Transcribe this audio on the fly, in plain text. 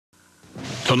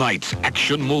Tonight's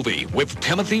action movie with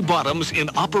Timothy Bottoms in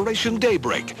Operation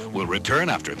Daybreak will return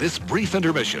after this brief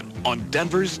intermission on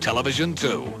Denver's Television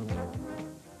 2.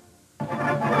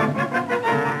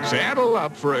 Saddle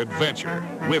up for adventure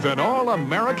with an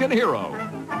all-American hero,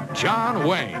 John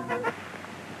Wayne.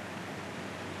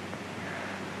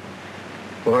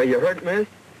 Well, you hurt, miss?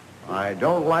 I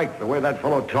don't like the way that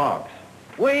fellow talks.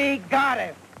 We got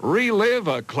him. Relive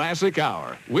a classic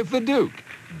hour with the Duke,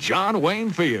 John Wayne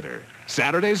Theater.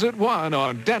 Saturdays at 1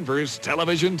 on Denver's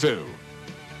Television 2.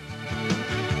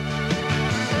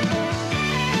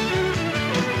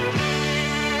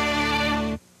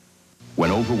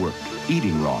 When overworked,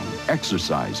 eating wrong,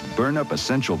 exercise, burn up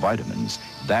essential vitamins,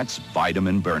 that's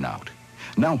vitamin burnout.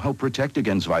 Now help protect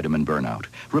against vitamin burnout.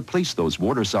 Replace those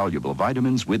water-soluble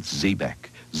vitamins with Z-Bec.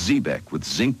 Z-Bec with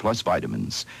zinc plus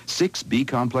vitamins. 6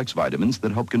 B-complex vitamins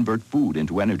that help convert food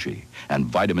into energy. And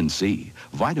vitamin C,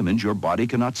 vitamins your body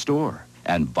cannot store.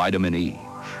 And vitamin E,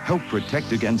 help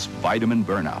protect against vitamin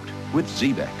burnout. With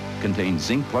Z-Bec, contains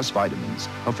zinc plus vitamins.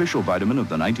 Official vitamin of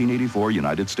the 1984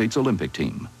 United States Olympic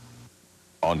team.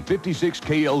 On 56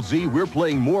 KLZ, we're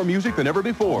playing more music than ever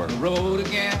before. On the road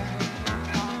again.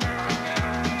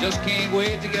 Just can't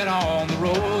wait to get on the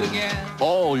road again.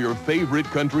 All your favorite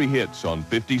country hits on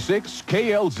 56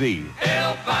 KLZ.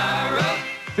 Hellfire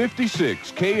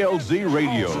 56 KLZ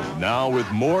Radio, now with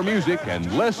more music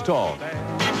and less talk.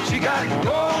 She got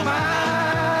gold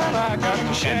mine, I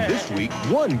got share. And this week,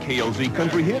 one KLZ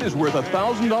country hit is worth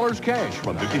 $1,000 cash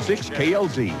from 56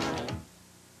 KLZ.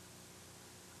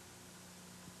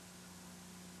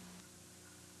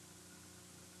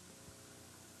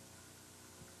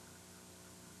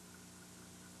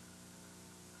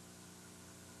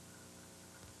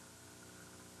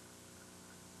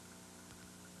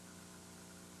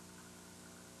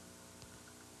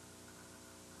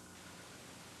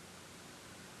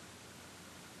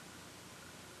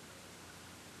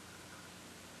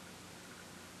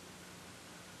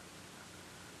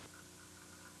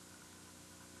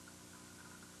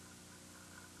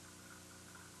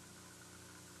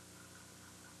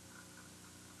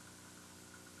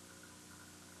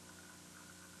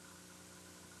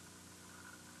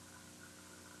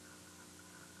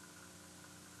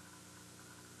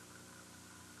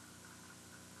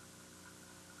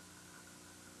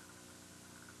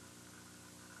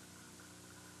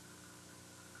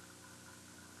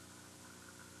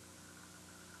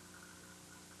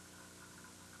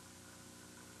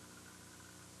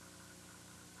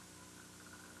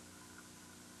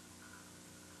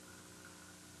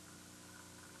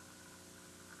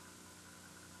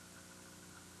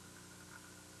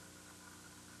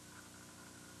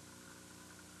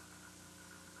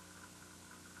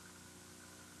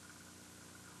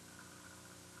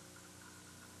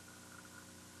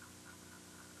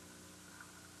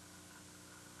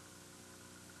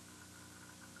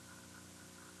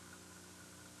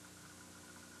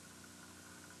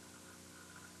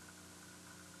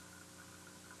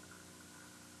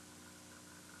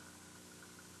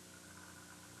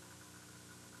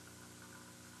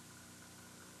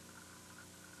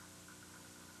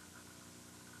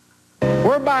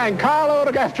 We're buying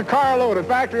carload after carload of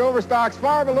factory overstocks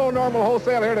far below normal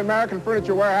wholesale here at American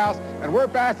Furniture Warehouse, and we're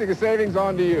passing a savings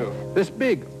on to you. This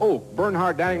big oak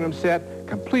Bernhardt dining room set,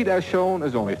 complete as shown,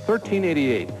 is only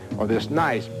 $13.88. Or this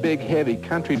nice, big, heavy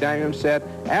country dining room set,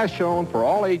 as shown, for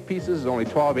all 8 pieces, is only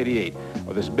 $12.88.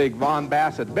 Or this big Von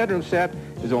Bassett bedroom set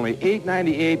is only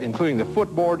 $8.98, including the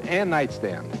footboard and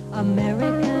nightstand.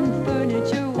 American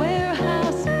Furniture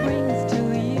Warehouse brings to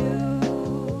you.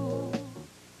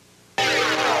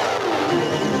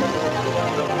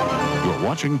 You're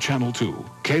watching Channel 2,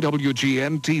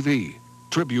 KWGN-TV,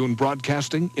 Tribune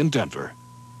Broadcasting in Denver.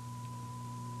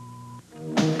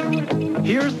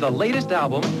 Here's the latest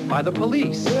album by The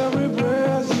Police.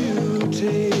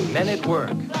 Men at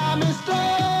Work.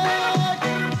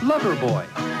 Loverboy.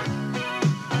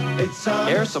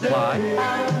 Air Supply.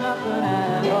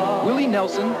 Willie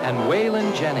Nelson and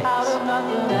Waylon Jennings.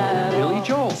 Billy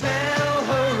Joel.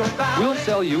 We'll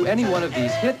sell you any one of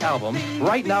these hit albums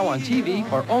right now on TV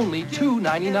for only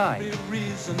 $2.99.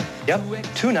 Yep,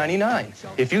 $2.99.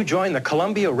 If you join the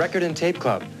Columbia Record and Tape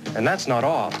Club. And that's not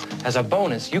all. As a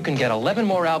bonus, you can get 11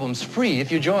 more albums free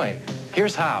if you join.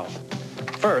 Here's how.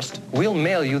 First, we'll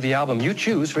mail you the album you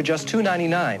choose for just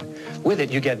 $2.99. With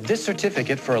it, you get this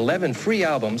certificate for 11 free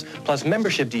albums, plus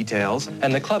membership details,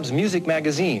 and the club's music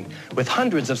magazine, with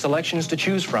hundreds of selections to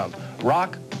choose from.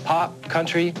 Rock, pop,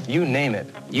 country, you name it.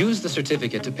 Use the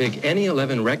certificate to pick any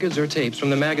 11 records or tapes from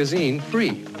the magazine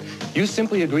free. You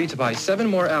simply agree to buy 7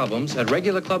 more albums at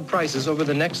regular club prices over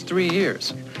the next 3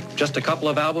 years. Just a couple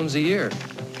of albums a year.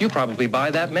 You probably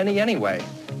buy that many anyway.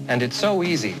 And it's so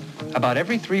easy. About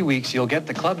every 3 weeks, you'll get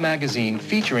the Club magazine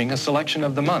featuring a selection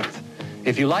of the month.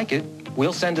 If you like it,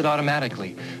 we'll send it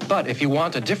automatically. But if you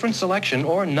want a different selection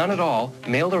or none at all,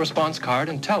 mail the response card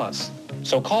and tell us.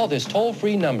 So call this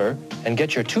toll-free number and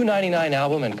get your $2.99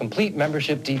 album and complete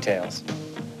membership details.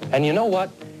 And you know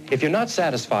what? If you're not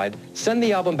satisfied, send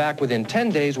the album back within 10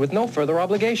 days with no further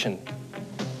obligation.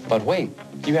 But wait,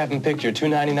 you haven't picked your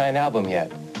 $2.99 album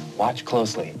yet. Watch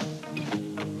closely.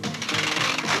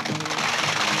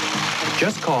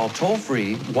 Just call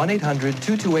toll-free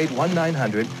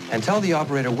 1-800-228-1900 and tell the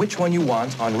operator which one you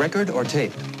want on record or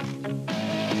tape.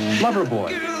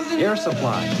 Loverboy, Air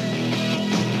Supply,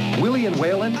 Willie and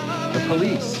Waylon, The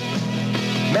Police,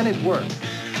 Men at Work,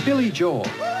 Billy Joel.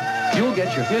 You'll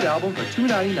get your hit album for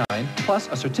 $2.99 plus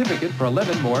a certificate for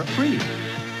 11 more free.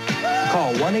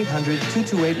 Call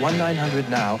 1-800-228-1900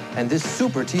 now, and this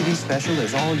super TV special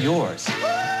is all yours.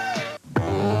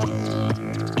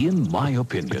 In My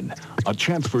Opinion, a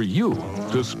chance for you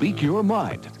to speak your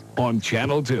mind on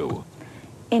Channel 2.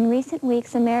 In recent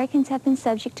weeks, Americans have been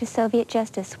subject to Soviet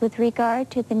justice with regard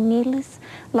to the needless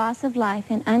loss of life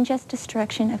and unjust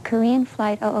destruction of Korean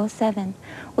Flight 007.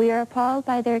 We are appalled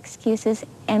by their excuses,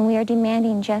 and we are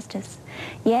demanding justice.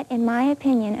 Yet, in my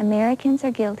opinion, Americans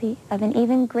are guilty of an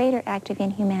even greater act of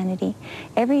inhumanity.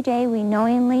 Every day we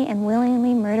knowingly and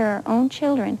willingly murder our own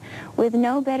children with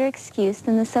no better excuse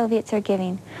than the Soviets are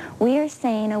giving. We are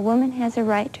saying a woman has a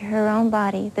right to her own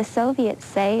body. The Soviets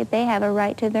say they have a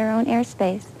right to their own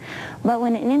airspace. But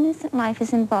when an innocent life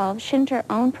is involved, shouldn't our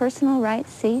own personal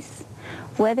rights cease?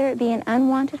 Whether it be an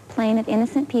unwanted plane of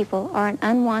innocent people or an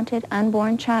unwanted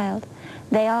unborn child,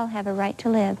 they all have a right to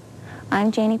live.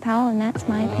 I'm Janie Powell, and that's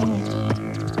my opinion.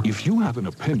 If you have an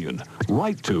opinion,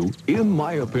 write to In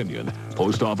My Opinion,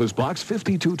 Post Office Box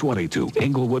 5222,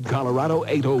 Englewood, Colorado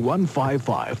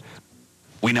 80155.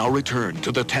 We now return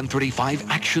to the 10:35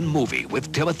 action movie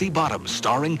with Timothy Bottoms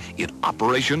starring in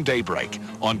Operation Daybreak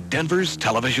on Denver's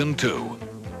Television 2.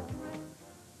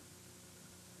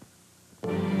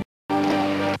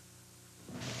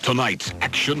 Tonight's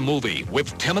action movie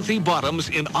with Timothy Bottoms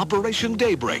in Operation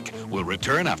Daybreak will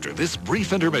return after this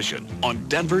brief intermission on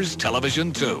Denver's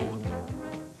Television 2.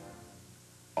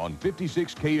 On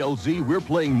 56 KLZ, we're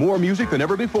playing more music than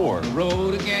ever before.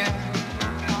 Road again.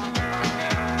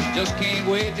 Just can't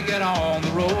wait to get on the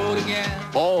road again.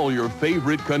 All your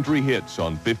favorite country hits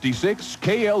on 56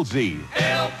 KLZ.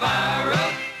 Hellfire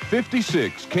up.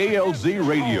 56 KLZ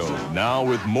Radio, now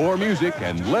with more music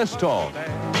and less talk.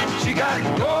 She got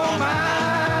gold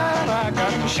mine, I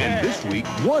got the share. And this week,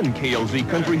 one KLZ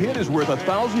country hit is worth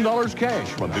 $1,000 cash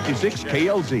from 56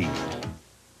 KLZ.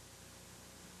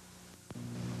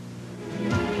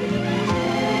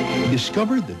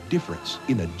 Discover the difference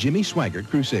in a Jimmy Swaggart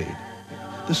crusade.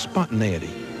 The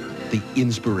spontaneity, the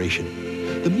inspiration,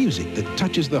 the music that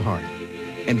touches the heart,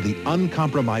 and the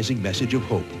uncompromising message of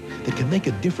hope that can make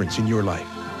a difference in your life.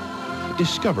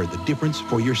 Discover the difference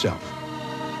for yourself.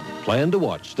 Plan to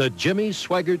watch the Jimmy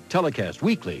Swaggart Telecast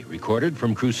weekly, recorded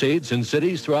from crusades in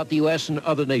cities throughout the U.S. and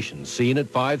other nations, seen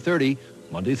at 5:30,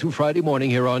 Monday through Friday morning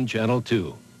here on Channel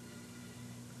 2.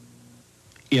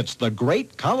 It's the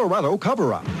great Colorado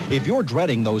Coverup. If you're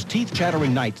dreading those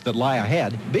teeth-chattering nights that lie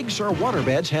ahead, Big Sur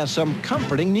Waterbeds has some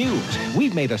comforting news.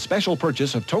 We've made a special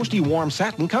purchase of toasty warm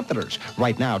satin comforters.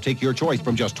 Right now, take your choice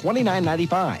from just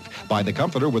 $29.95. Buy the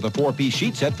comforter with a 4-piece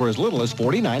sheet set for as little as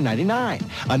 $49.99.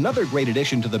 Another great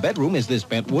addition to the bedroom is this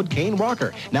bentwood cane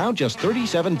rocker, now just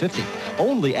 $37.50.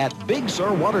 Only at Big Sur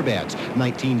Waterbeds.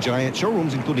 19 giant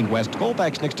showrooms, including West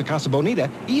Colfax next to Casa Bonita,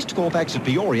 East Colfax at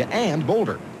Peoria, and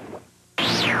Boulder.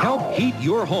 Help heat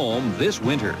your home this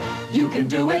winter. You can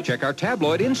do it. Check our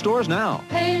tabloid in stores now.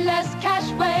 Payless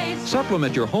Cashways.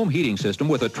 Supplement your home heating system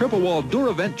with a triple-wall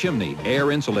Duravent chimney, air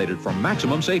insulated for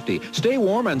maximum safety. Stay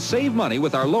warm and save money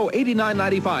with our low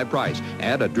 $89.95 price.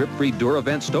 Add a drip-free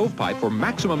Duravent stovepipe for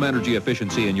maximum energy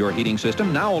efficiency in your heating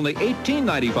system, now only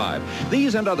 $18.95.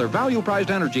 These and other value-priced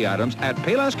energy items at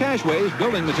Payless Cashways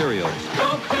Building Materials.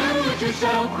 Don't do it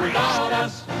yourself without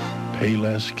us.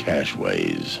 Payless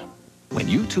Cashways. When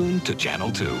you tune to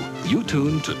Channel 2, you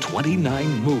tune to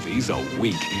 29 movies a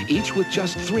week, each with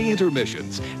just 3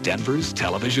 intermissions. Denver's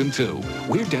Television 2.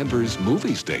 We're Denver's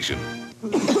movie station.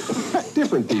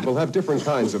 Different people have different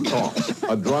kinds of coughs.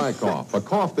 A dry cough, a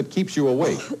cough that keeps you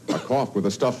awake, a cough with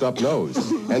a stuffed-up nose.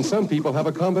 And some people have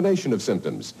a combination of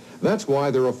symptoms. That's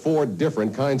why there are 4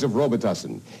 different kinds of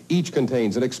Robitussin. Each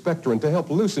contains an expectorant to help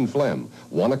loosen phlegm,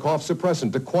 one a cough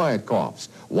suppressant to quiet coughs,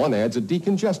 one adds a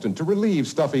decongestant to relieve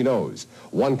stuffy nose.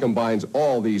 One combines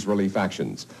all these relief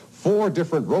actions. 4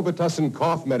 different Robitussin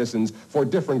cough medicines for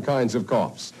different kinds of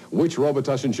coughs. Which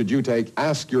Robitussin should you take?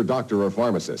 Ask your doctor or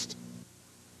pharmacist.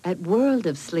 At World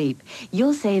of Sleep,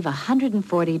 you'll save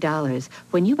 $140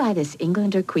 when you buy this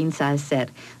Englander queen-size set.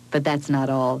 But that's not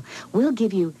all. We'll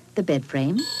give you the bed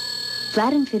frame,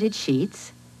 flat and fitted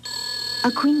sheets,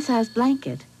 a queen-size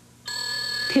blanket,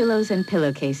 pillows and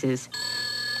pillowcases,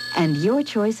 and your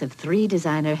choice of 3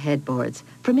 designer headboards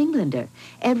from Englander.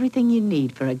 Everything you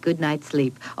need for a good night's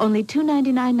sleep. Only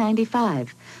 $299.95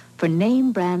 for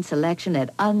name brand selection at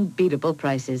unbeatable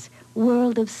prices.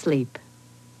 World of Sleep.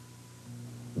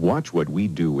 Watch what we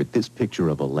do with this picture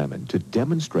of a lemon to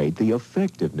demonstrate the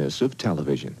effectiveness of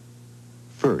television.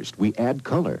 First, we add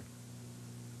color.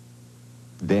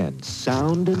 Then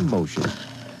sound and motion.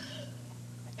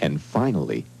 And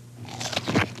finally,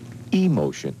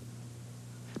 emotion.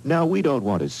 Now, we don't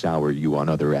want to sour you on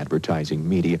other advertising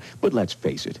media, but let's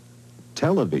face it,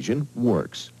 television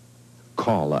works.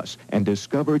 Call us and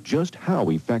discover just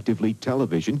how effectively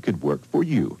television could work for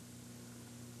you.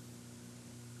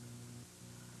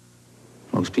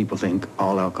 Most people think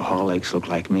all alcoholics look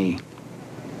like me.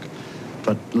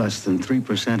 But less than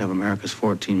 3% of America's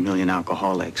 14 million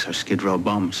alcoholics are skid row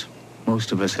bums.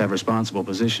 Most of us have responsible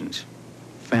positions,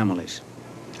 families.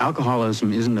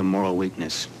 Alcoholism isn't a moral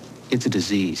weakness. It's a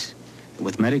disease that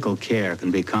with medical care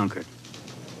can be conquered.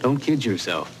 Don't kid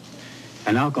yourself.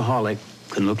 An alcoholic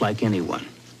can look like anyone,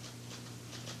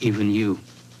 even you.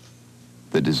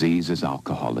 The disease is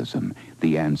alcoholism.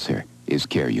 The answer is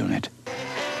CareUn1t.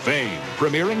 Fame,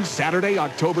 premiering Saturday,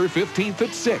 October 15th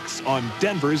at 6 on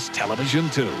Denver's Television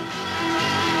 2.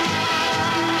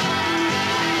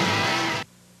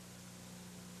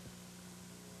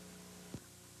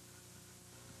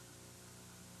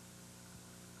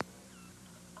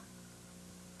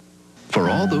 For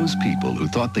all those people who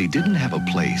thought they didn't have a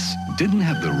place, didn't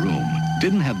have the room,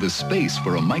 didn't have the space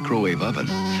for a microwave oven,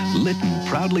 Litton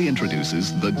proudly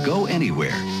introduces the Go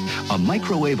Anywhere, a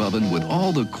microwave oven with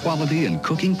all the quality and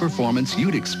cooking performance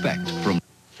you'd expect from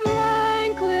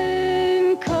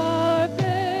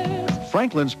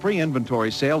Franklin's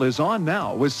pre-inventory sale is on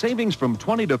now with savings from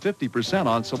 20 to 50%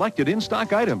 on selected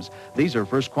in-stock items. These are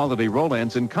first-quality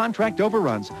roll-ins and contract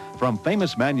overruns from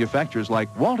famous manufacturers like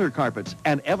Walter Carpets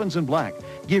and Evans & Black.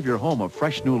 Give your home a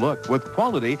fresh new look with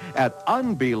quality at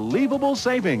unbelievable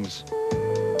savings.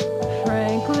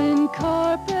 Franklin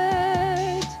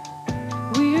Carpet,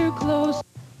 we're close.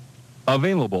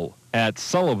 Available at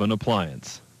Sullivan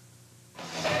Appliance.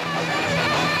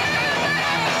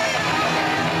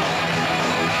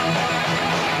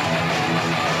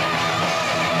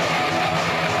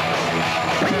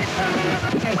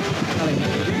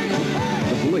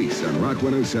 The Police on Rock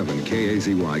 107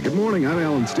 KAZY. Good morning, I'm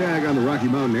Alan Stagg on the Rocky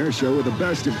Mountain Air Show with the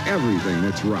best of everything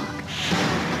that's rock.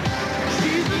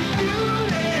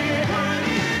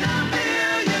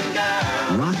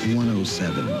 Rock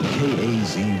 107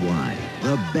 KAZY.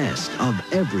 The best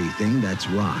of everything that's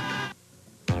rock.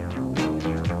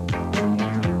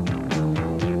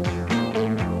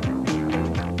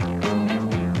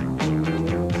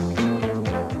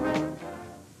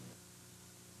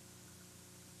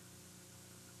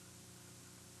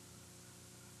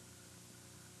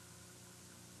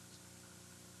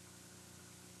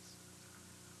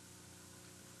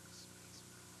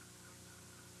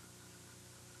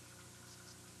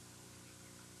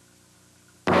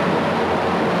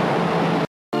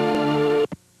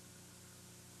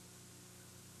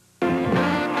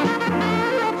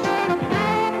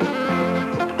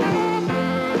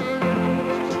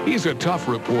 He's a tough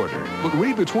reporter, but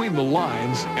read between the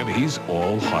lines, and he's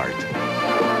all heart.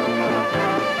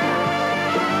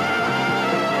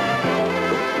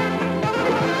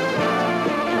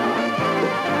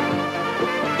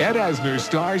 Ed Asner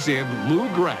stars in Lou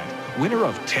Grant, winner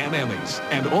of 10 Emmys,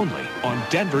 and only on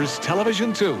Denver's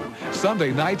Television 2,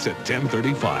 Sunday nights at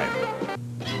 10:35.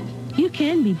 You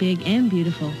can be big and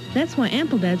beautiful. That's why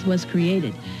Ampledad's was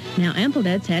created. Now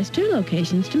Ampledad's has 2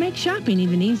 locations to make shopping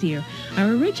even easier. Our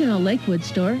original Lakewood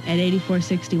store at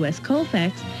 8460 West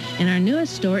Colfax and our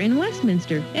newest store in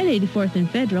Westminster at 84th and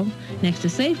Federal next to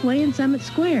Safeway in Summit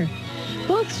Square.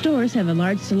 Both stores have a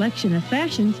large selection of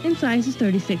fashions in sizes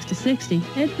 36 to 60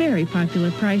 at very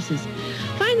popular prices.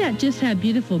 Find out just how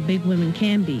beautiful big women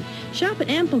can be. Shop at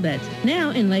Ampledad's,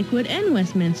 now in Lakewood and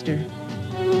Westminster.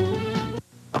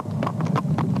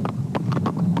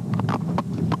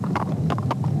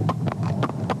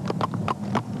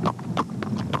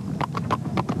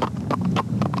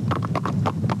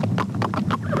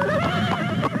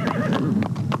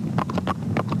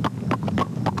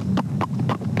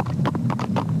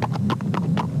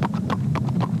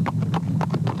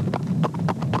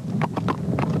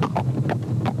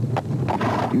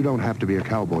 You don't have to be a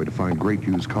cowboy to find great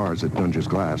used cars at Dunge's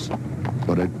Glass,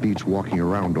 but it beats walking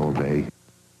around all day.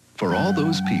 For all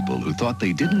those people who thought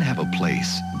they didn't have a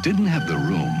place, didn't have the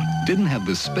room, didn't have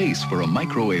the space for a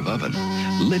microwave oven,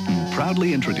 Litton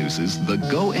proudly introduces the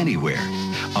Go Anywhere,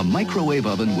 a microwave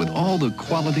oven with all the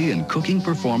quality and cooking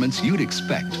performance you'd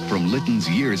expect from Litton's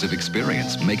years of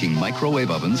experience making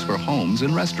microwave ovens for homes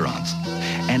and restaurants.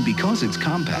 And because it's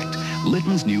compact,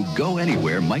 Litton's new Go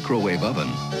Anywhere microwave oven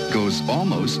goes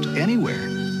almost anywhere.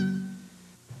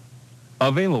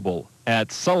 Available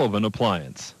at Sullivan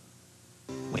Appliance.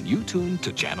 When you tune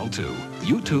to Channel 2,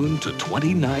 you tune to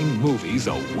 29 movies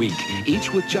a week,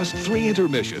 each with just 3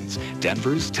 intermissions.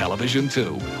 Denver's Television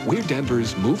 2. We're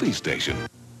Denver's movie station.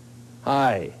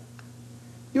 Hi.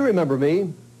 You remember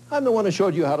me. I'm the one who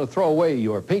showed you how to throw away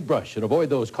your paintbrush and avoid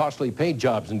those costly paint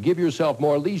jobs and give yourself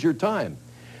more leisure time.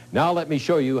 Now let me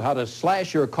show you how to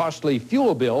slash your costly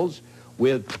fuel bills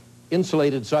with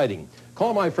insulated siding.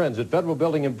 Call my friends at Federal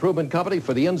Building Improvement Company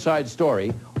for the inside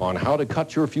story on how to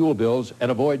cut your fuel bills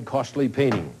and avoid costly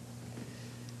painting.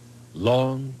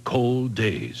 Long, cold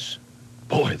days.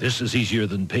 Boy, this is easier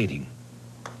than painting.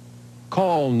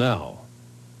 Call now.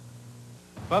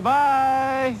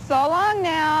 Bye-bye. So long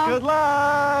now. Good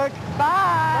luck.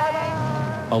 Bye.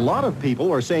 A lot of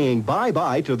people are saying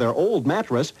bye-bye to their old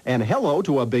mattress and hello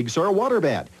to a Big Sur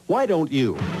waterbed. Why don't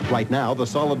you? Right now, the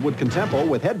solid wood Contempo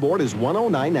with headboard is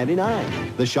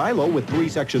 $109.99. The Shiloh with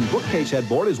 3-section bookcase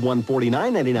headboard is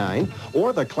 $149.99.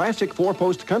 Or the classic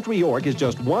 4-post Country York is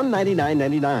just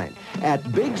 $199.99. At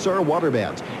Big Sur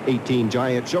Waterbeds, 18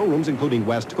 giant showrooms including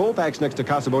West Colfax next to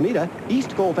Casa Bonita,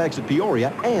 East Colfax at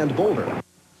Peoria, and Boulder.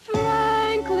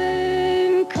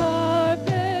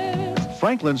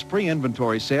 Franklin's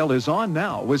pre-inventory sale is on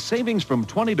now with savings from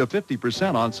 20 to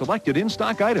 50% on selected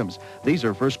in-stock items. These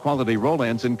are first-quality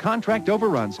roll-ins and contract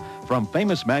overruns from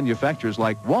famous manufacturers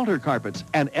like Walter Carpets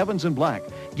and Evans & Black.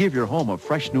 Give your home a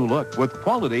fresh new look with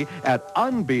quality at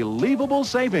unbelievable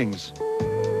savings.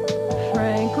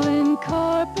 Franklin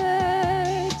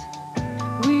Carpet,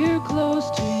 we're close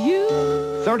to you.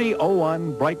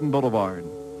 3001 Brighton Boulevard.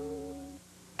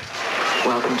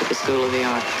 Welcome to the School of the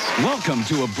Arts. Welcome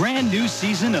to a brand new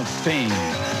season of Fame.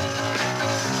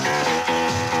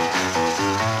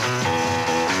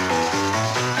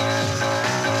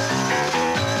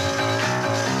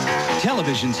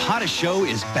 Television's hottest show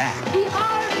is back. We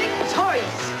are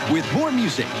victorious. With more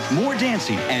music, more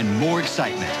dancing, and more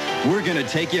excitement. We're gonna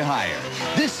take you higher.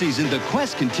 This season, the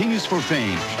quest continues for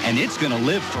Fame, and it's gonna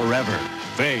live forever.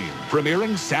 Fame,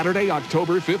 premiering Saturday,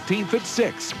 October 15th at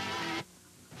 6.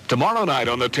 Tomorrow night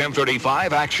on the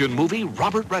 10:35 action movie,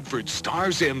 Robert Redford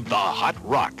stars in The Hot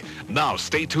Rock. Now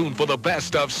stay tuned for the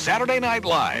best of Saturday Night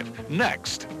Live.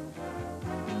 Next.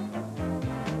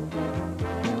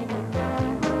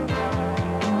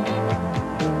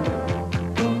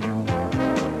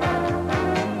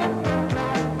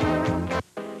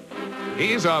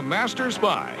 He's a master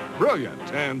spy,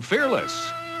 brilliant and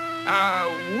fearless.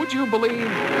 Would you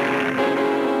believe...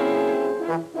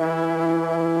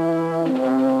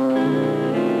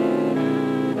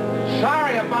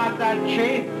 Sorry about that,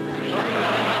 Chief.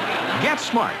 Get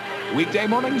Smart, weekday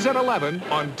mornings at 11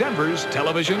 on Denver's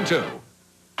Television 2.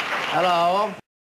 Hello.